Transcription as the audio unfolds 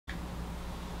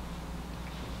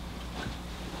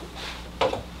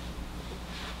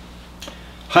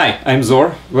Hi, I'm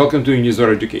Zor. Welcome to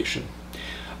Unizor Education.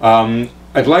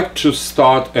 I'd like to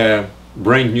start a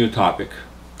brand new topic,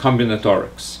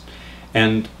 combinatorics.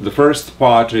 And the first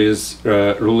part is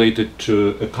related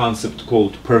to a concept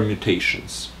called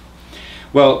permutations.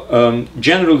 Well,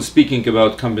 generally speaking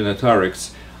about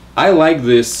combinatorics, I like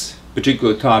this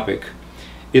particular topic.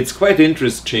 It's quite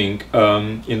interesting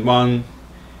in one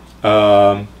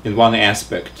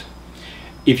aspect.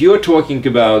 If you're talking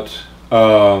about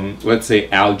let's say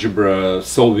algebra,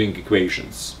 solving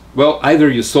equations, well, either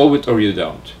you solve it or you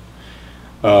don't.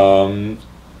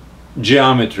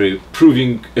 Geometry,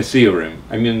 proving a theorem,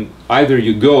 I mean, either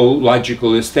you go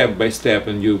logically step by step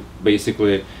and you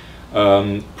basically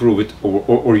prove it,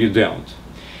 or you don't.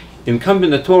 In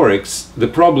combinatorics, the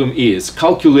problem is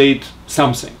calculate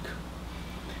something,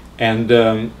 and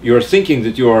you're thinking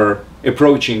that you're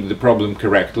approaching the problem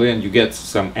correctly and you get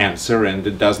some answer and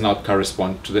it does not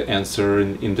correspond to the answer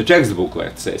in the textbook,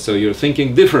 let's say. So you're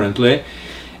thinking differently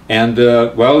and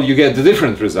well, you get the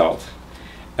different result,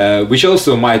 which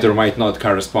also might or might not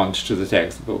correspond to the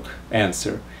textbook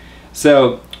answer.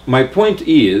 So my point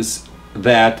is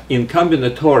that in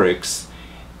combinatorics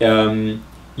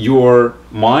your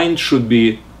mind should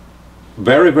be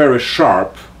very, very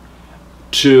sharp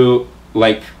to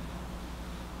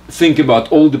think about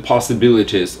all the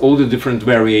possibilities, all the different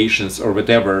variations or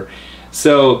whatever.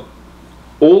 So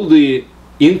all the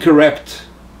incorrect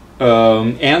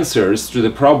answers to the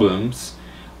problems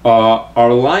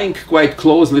are lying quite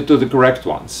closely to the correct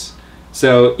ones.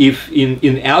 So if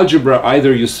in algebra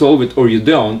either you solve it or you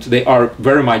don't, they are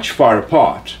very much far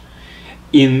apart.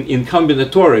 In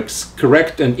combinatorics,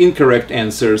 correct and incorrect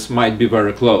answers might be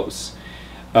very close.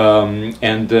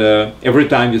 Every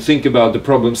time you think about the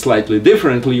problem slightly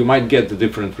differently, you might get the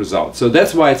different result. So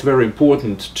that's why it's very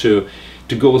important to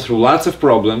go through lots of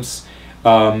problems,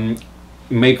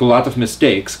 make a lot of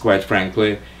mistakes, quite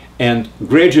frankly, and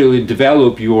gradually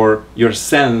develop your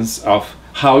sense of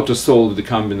how to solve the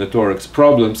combinatorics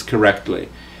problems correctly.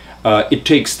 It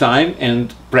takes time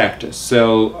and practice.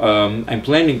 So I'm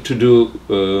planning to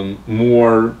do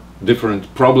more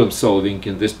different problem solving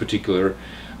in this particular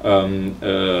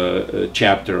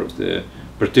chapter of the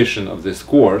partition of this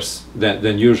course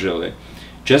than usually,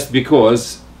 just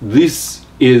because this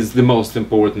is the most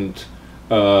important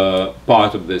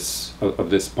part of this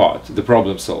part, the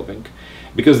problem solving.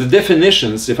 Because the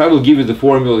definitions, if I will give you the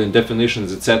formula and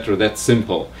definitions, etc., that's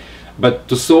simple. But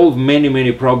to solve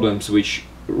many problems which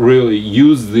really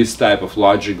use this type of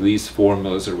logic, these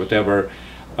formulas or whatever,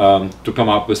 to come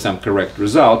up with some correct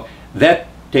result, that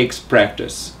takes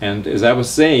practice. And as I was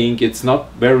saying, it's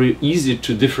not very easy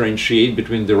to differentiate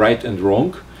between the right and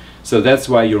wrong. So that's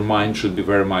why your mind should be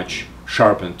very much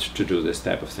sharpened to do this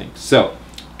type of thing. So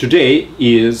today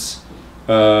is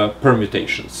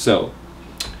permutations. So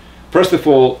first of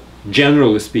all,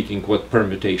 generally speaking, what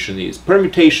permutation is.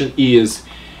 Permutation is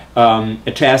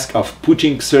a task of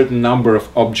putting certain number of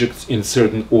objects in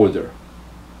certain order.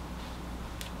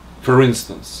 For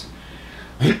instance,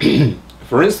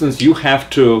 you have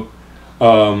to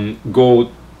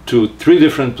go to 3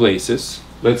 different places.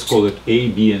 Let's call it A,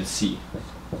 B, and C.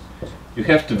 You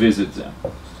have to visit them.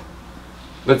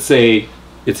 Let's say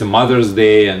it's a Mother's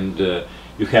Day and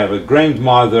you have a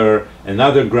grandmother,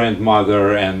 another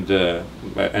grandmother, and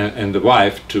the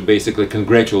wife to basically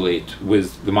congratulate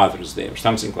with the Mother's Day or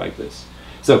something like this.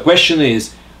 So the question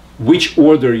is, which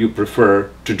order you prefer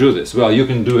to do this? Well, you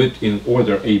can do it in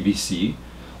order A, B, C,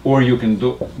 or you can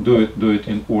do it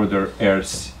in order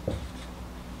RC.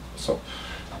 So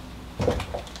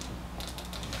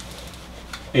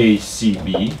A, C,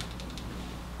 B.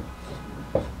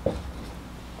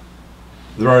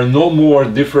 There are no more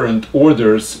different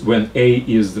orders when A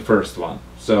is the first one.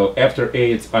 So after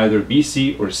A, it's either B,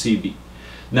 C, or C, B.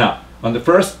 Now, on the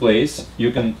first place, you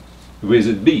can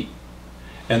visit B,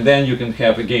 and then you can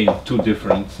have again 2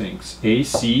 different things, A,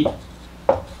 C,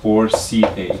 or C,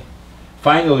 A.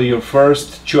 Finally, your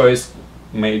first choice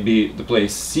may be the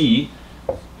place C,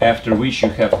 after which you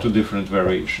have 2 different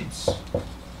variations.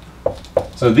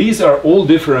 So these are all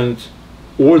different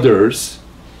orders.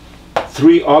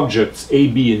 3 objects, A,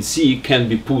 B, and C, can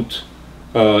be put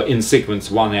in sequence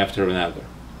one after another.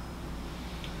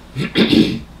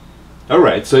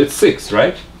 Alright, so it's 6,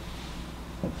 right?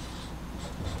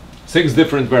 6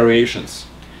 different variations.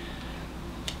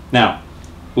 Now,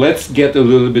 let's get a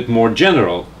little bit more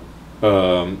general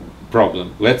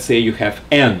problem. Let's say you have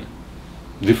n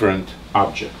different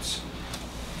objects.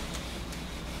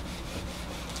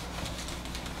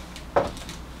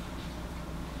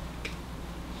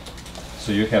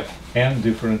 So you have n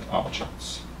different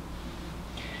objects.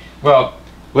 Well,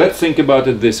 let's think about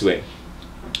it this way.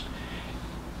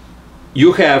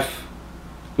 you have,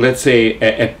 let's say,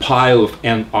 a pile of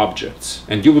n objects,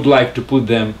 and you would like to put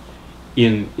them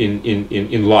in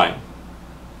line.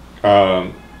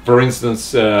 For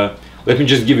instance, let me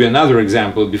just give you another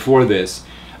example before this.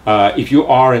 If you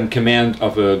are in command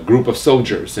of a group of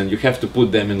soldiers and you have to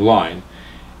put them in line,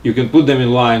 you can put them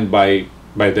in line by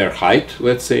their height,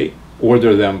 let's say,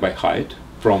 order them by height,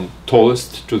 from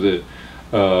tallest to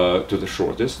the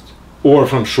shortest, or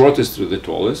from shortest to the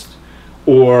tallest,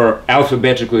 or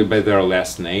alphabetically by their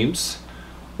last names,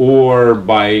 or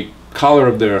by color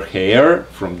of their hair,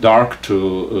 from dark to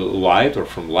light, or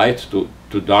from light to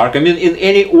dark. I mean, in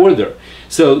any order.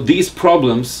 So these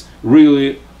problems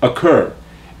really occur.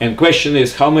 And question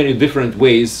is, how many different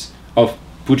ways of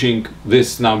putting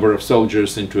this number of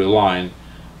soldiers into a line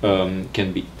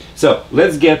can be. So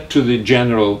let's get to the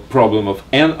general problem of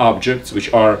n objects,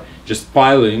 which are just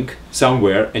piling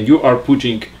somewhere, and you are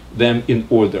putting them in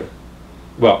order.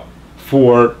 Well,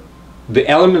 for the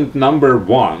element number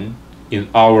 1 in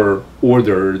our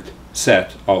ordered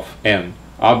set of n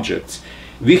objects,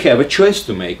 we have a choice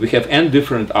to make. We have n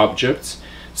different objects.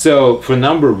 So for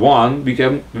number 1, we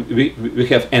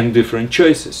have n different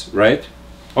choices, right?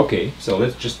 Okay, so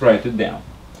let's just write it down.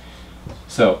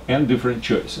 So n different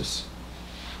choices.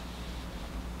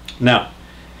 Now,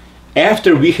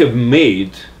 after we have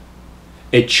made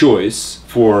a choice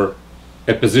for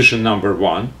a position number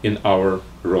 1 in our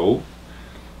row,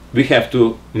 we have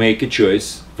to make a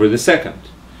choice for the second.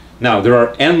 Now, there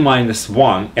are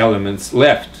n-1 elements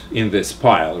left in this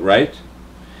pile, right?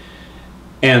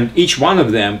 And each one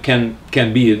of them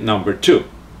can be number 2.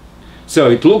 So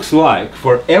it looks like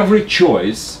for every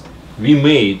choice we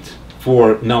made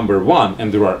for number 1,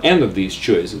 and there are n of these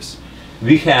choices,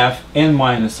 we have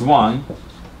n-1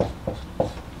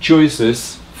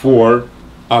 choices for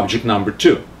object number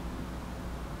 2.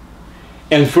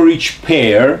 And for each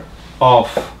pair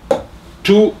of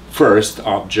 2 first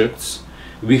objects,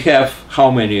 we have how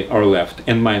many are left?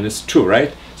 n-2,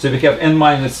 right? So we have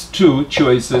n-2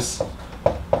 choices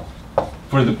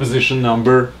for the position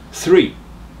number 3.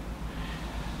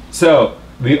 So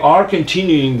we are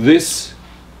continuing this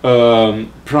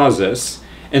process,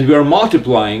 and we are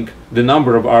multiplying the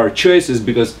number of our choices,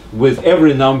 because with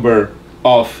every number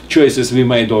of choices we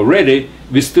made already,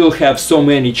 we still have so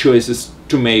many choices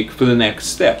to make for the next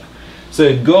step. So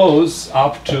it goes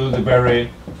up to the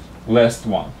very last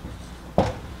one.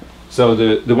 So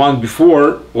the one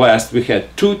before last, we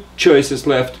had 2 choices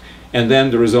left, and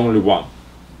then there is only 1.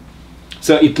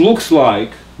 So it looks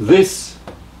like this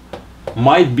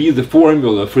might be the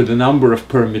formula for the number of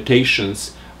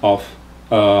permutations of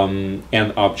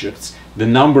n objects, the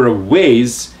number of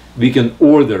ways we can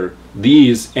order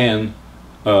these n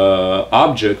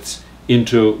objects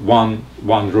into one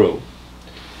row.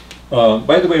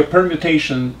 By the way, a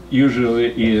permutation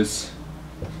usually is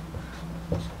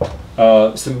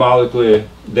symbolically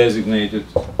designated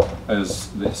as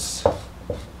this.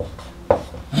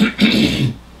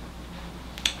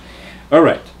 All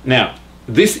right, now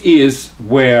this is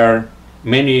where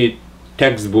many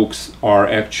textbooks are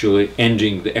actually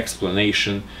ending the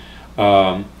explanation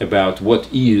about what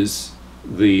is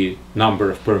the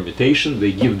number of permutation.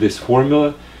 They give this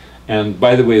formula, and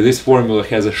by the way, this formula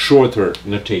has a shorter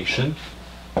notation,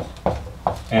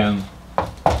 n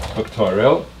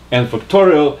factorial. N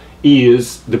factorial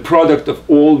is the product of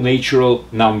all natural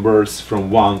numbers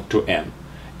from 1 to n.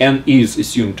 N is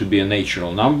assumed to be a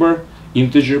natural number,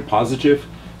 integer, positive.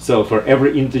 So for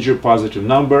every integer positive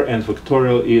number, n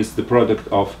factorial is the product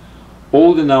of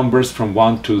all the numbers from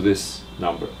 1 to this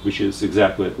number, which is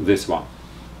exactly this one.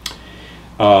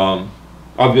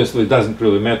 Obviously, it doesn't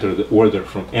really matter the order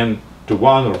from n to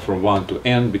 1 or from 1 to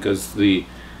n, because the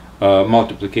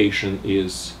multiplication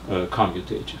is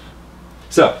commutative.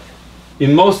 So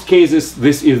in most cases,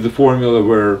 this is the formula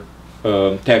where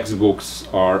textbooks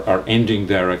are ending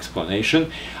their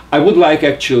explanation. I would like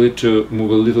actually to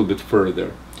move a little bit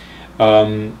further.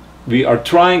 We are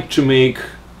trying to make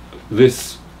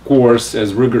this course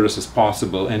as rigorous as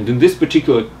possible, and in this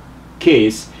particular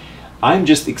case, I'm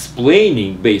just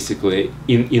explaining basically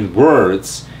in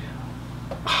words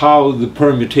how the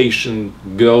permutation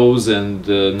goes and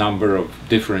the number of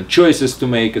different choices to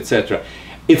make, etc.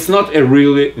 It's not a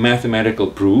really mathematical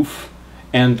proof,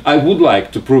 and I would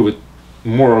like to prove it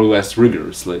more or less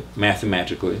rigorously,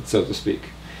 mathematically, so to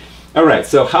speak. All right,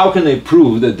 so how can I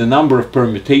prove that the number of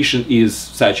permutation is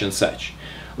such and such?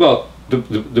 Well,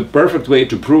 the perfect way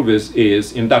to prove this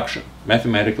is induction,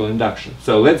 mathematical induction.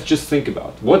 So let's just think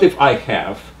about, what if I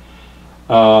have,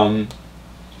 now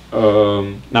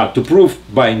to prove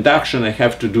by induction I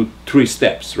have to do 3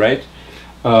 steps, right?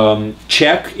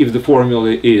 check if the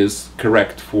formula is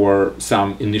correct for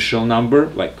some initial number,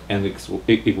 like n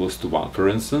equals to 1, for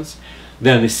instance.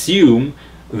 Then assume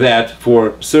that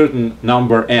for certain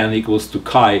number n equals to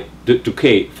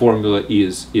k, formula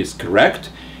is correct,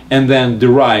 and then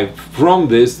derive from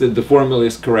this that the formula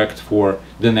is correct for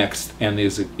the next n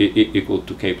is equal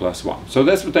to k plus 1. So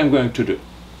that's what I'm going to do.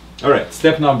 All right,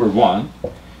 step number 1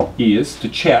 is to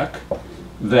check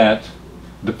that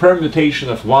the permutation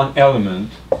of one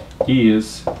element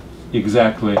is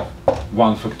exactly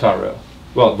 1 factorial.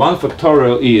 Well, 1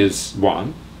 factorial is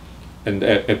 1, and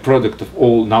a product of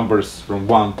all numbers from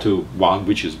 1 to 1,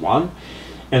 which is 1.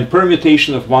 And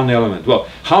permutation of one element. Well,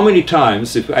 how many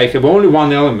times, if I have only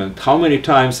one element, how many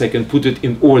times I can put it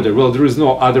in order? Well, there is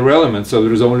no other element, so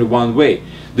there is only one way.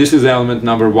 This is element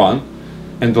number 1,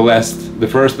 and the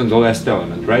first and the last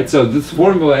element, right? So this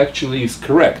formula actually is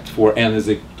correct for n is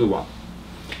equal to 1.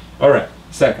 All right,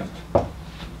 second.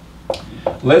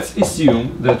 Let's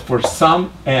assume that for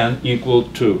some n equal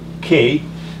to k,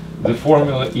 the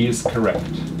formula is correct.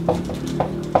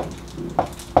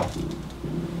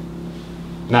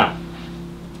 Now,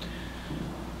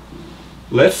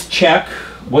 let's check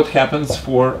what happens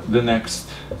for the next.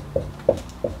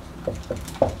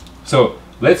 So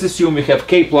let's assume we have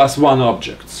k plus 1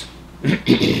 objects.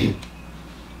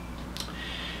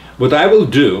 What I will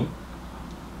do,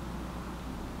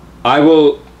 I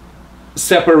will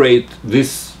separate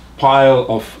this pile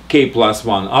of k plus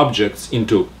 1 objects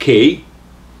into k,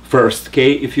 first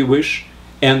k if you wish,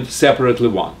 and separately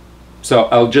 1. So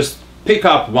I'll just pick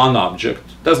up one object,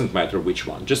 doesn't matter which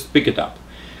one, just pick it up.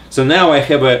 So now I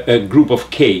have a group of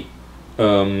k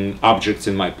objects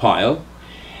in my pile,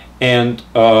 and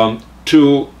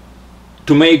to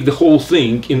make the whole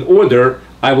thing in order,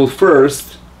 I will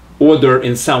first order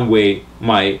in some way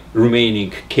my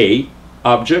remaining k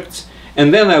objects,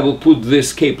 and then I will put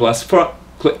this k plus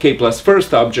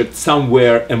first object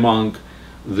somewhere among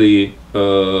the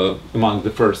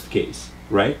first k's,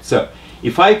 right? So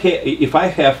if I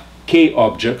have k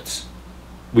objects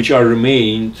which are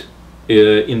remained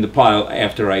in the pile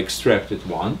after I extracted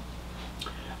one,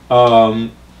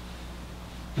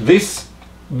 this,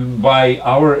 by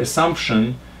our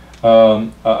assumption,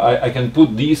 I can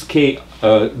put these k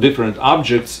different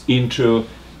objects into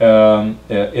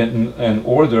an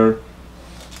order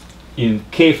in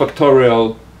k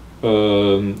factorial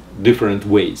different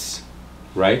ways,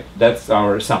 right? That's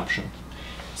our assumption.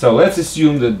 So let's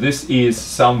assume that this is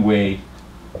some way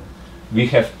we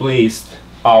have placed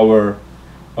our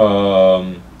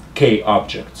k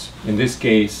objects. In this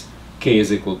case, k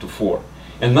is equal to 4.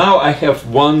 And now I have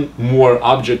one more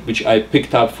object which I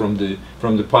picked up from the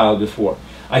pile before.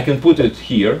 I can put it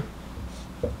here.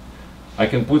 I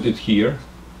can put it here,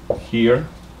 here,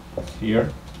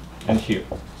 here, and here.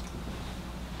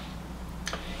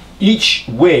 Each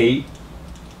way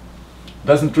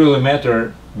doesn't really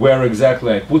matter where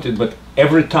exactly I put it, but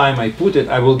every time I put it,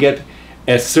 I will get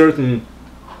a certain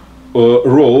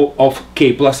row of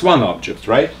k plus 1 objects,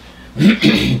 right?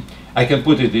 I can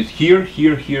put it here,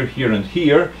 here, here, here, and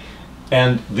here,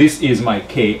 and this is my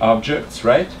k objects,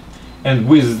 right? And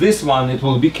with this one, it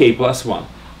will be k plus 1.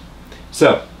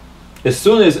 So, as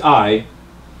soon as I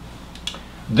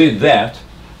did that,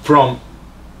 from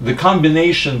the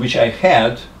combination which I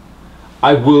had,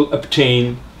 I will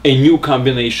obtain a new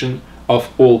combination of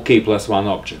all k plus 1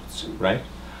 objects, right?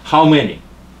 How many?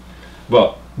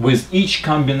 Well, with each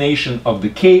combination of the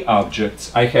k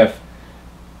objects, I have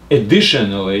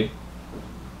additionally,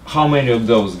 how many of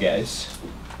those guys?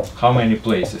 How many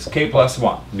places? K plus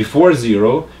 1. Before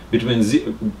 0,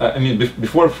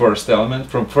 before first element,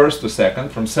 from first to second,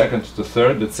 from second to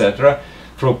third, etc.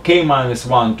 From k minus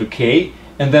 1 to k,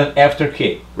 and then after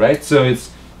k, right? So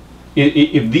it's,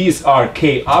 if these are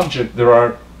k objects, there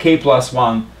are k plus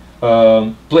 1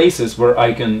 places where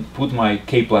I can put my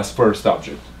k plus first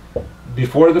object.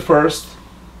 Before the first,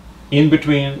 in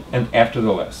between, and after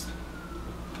the last.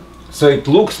 So it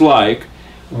looks like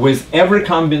with every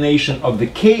combination of the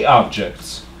k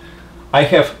objects, I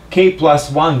have k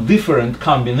plus 1 different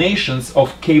combinations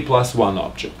of k plus 1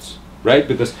 objects, right?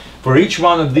 Because for each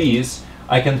one of these,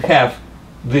 I can have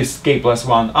this k plus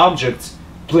 1 objects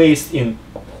placed in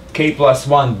k plus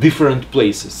 1 different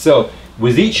places. So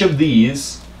with each of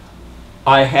these,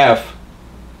 I have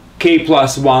k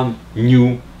plus 1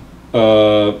 new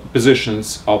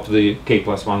positions of the k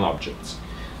plus 1 objects.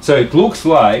 So it looks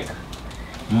like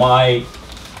my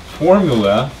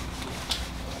formula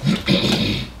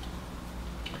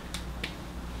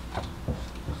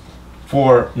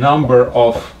for number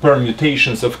of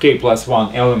permutations of k plus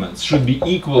 1 elements should be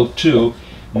equal to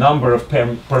number of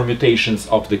permutations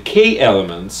of the k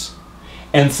elements,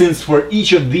 and since for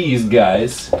each of these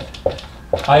guys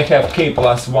I have k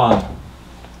plus 1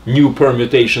 new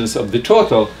permutations of the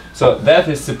total, so that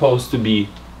is supposed to be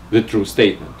the true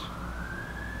statement.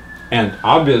 And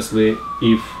obviously,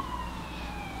 if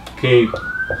k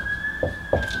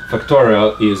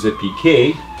factorial is a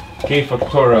pk, k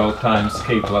factorial times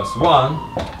k plus 1,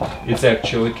 it's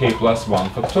actually k plus 1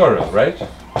 factorial, right?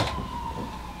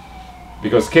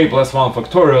 Because k plus 1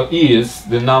 factorial is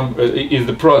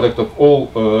the product of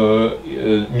all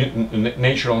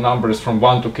natural numbers from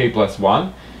 1 to k plus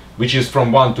 1, which is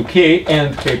from 1 to k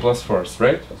and k plus first,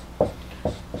 right?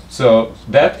 So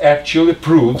that actually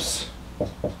proves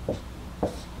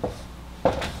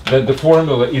that the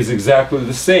formula is exactly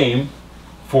the same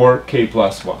for k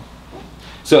plus 1.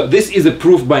 So this is a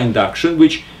proof by induction,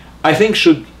 which I think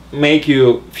should make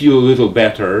you feel a little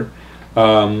better,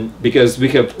 because we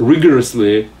have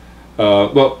rigorously,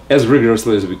 well, as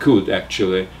rigorously as we could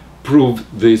actually, prove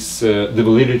this, the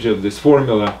validity of this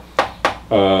formula,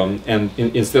 and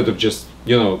instead of just,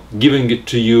 you know, giving it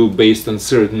to you based on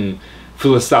certain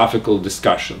philosophical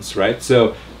discussions, right?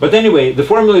 So, but anyway, the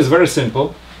formula is very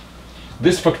simple.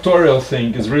 This factorial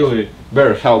thing is really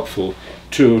very helpful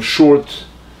to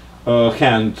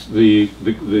shorthand the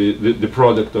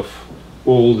product of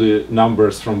all the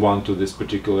numbers from 1 to this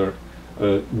particular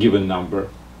given number.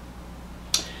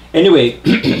 Anyway,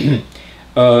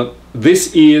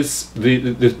 this is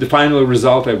the final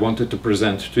result I wanted to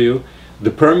present to you.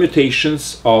 The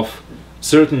permutations of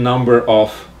certain number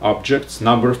of objects,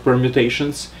 number of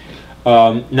permutations.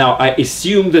 Now I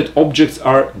assume that objects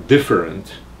are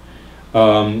different,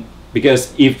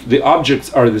 because if the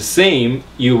objects are the same,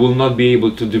 you will not be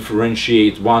able to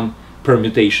differentiate one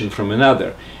permutation from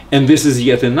another. And this is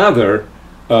yet another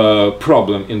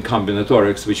problem in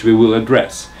combinatorics, which we will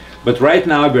address. But right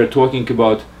now we're talking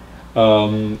about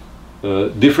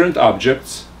different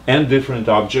objects and different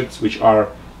objects which are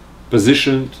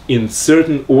positioned in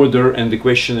certain order, and the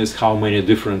question is how many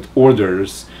different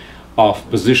orders of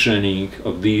positioning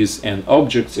of these n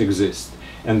objects exist,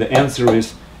 and the answer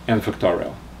is n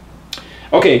factorial.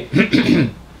 Okay.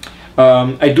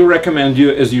 I do recommend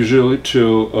you, as usual,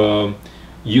 to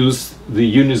use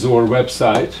the Unizor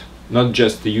website, not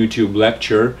just the YouTube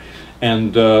lecture,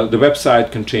 and the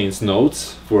website contains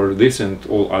notes for this and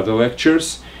all other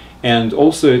lectures, and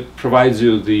also it provides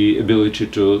you the ability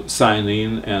to sign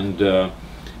in and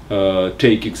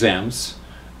take exams.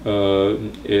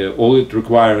 All it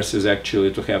requires is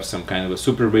actually to have some kind of a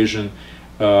supervision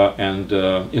and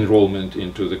enrollment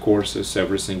into the courses.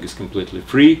 Everything is completely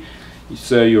free,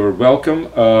 so you're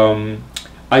welcome.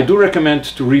 I do recommend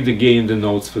to read again the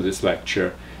notes for this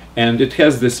lecture, and it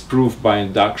has this proof by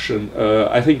induction.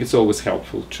 I think it's always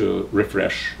helpful to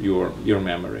refresh your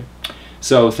memory.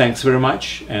 So thanks very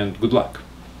much and good luck.